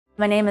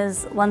My name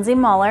is Lindsey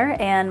Muller,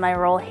 and my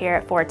role here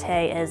at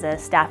Forté is a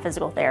staff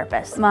physical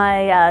therapist.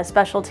 My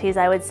specialties,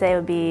 I would say,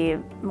 would be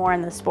more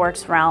in the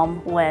sports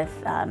realm with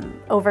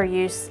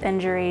overuse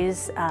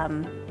injuries,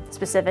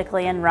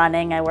 specifically in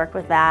running. I work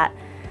with that.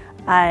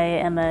 I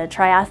am a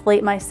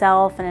triathlete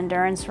myself, an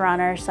endurance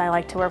runner, so I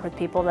like to work with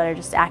people that are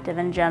just active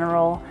in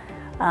general.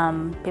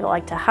 People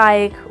like to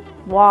hike,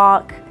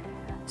 walk,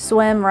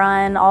 swim,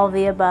 run, all of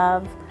the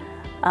above.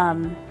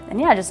 And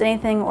yeah, just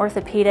anything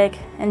orthopedic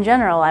in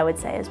general, I would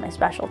say, is my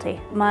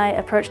specialty. My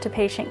approach to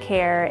patient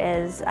care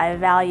is I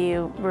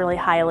value really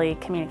highly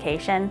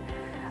communication.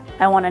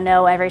 I want to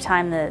know every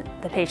time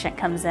that the patient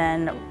comes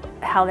in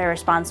how their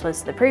response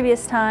was the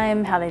previous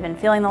time, how they've been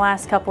feeling the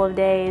last couple of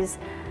days,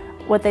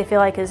 what they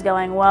feel like is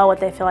going well, what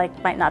they feel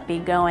like might not be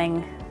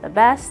going the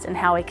best, and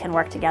how we can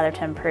work together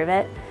to improve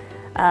it.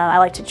 I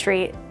like to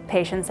treat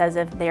patients as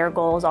if their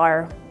goals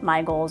are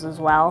my goals as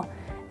well,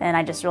 and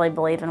I just really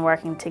believe in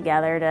working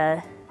together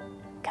to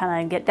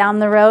kind of get down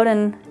the road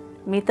and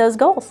meet those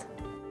goals.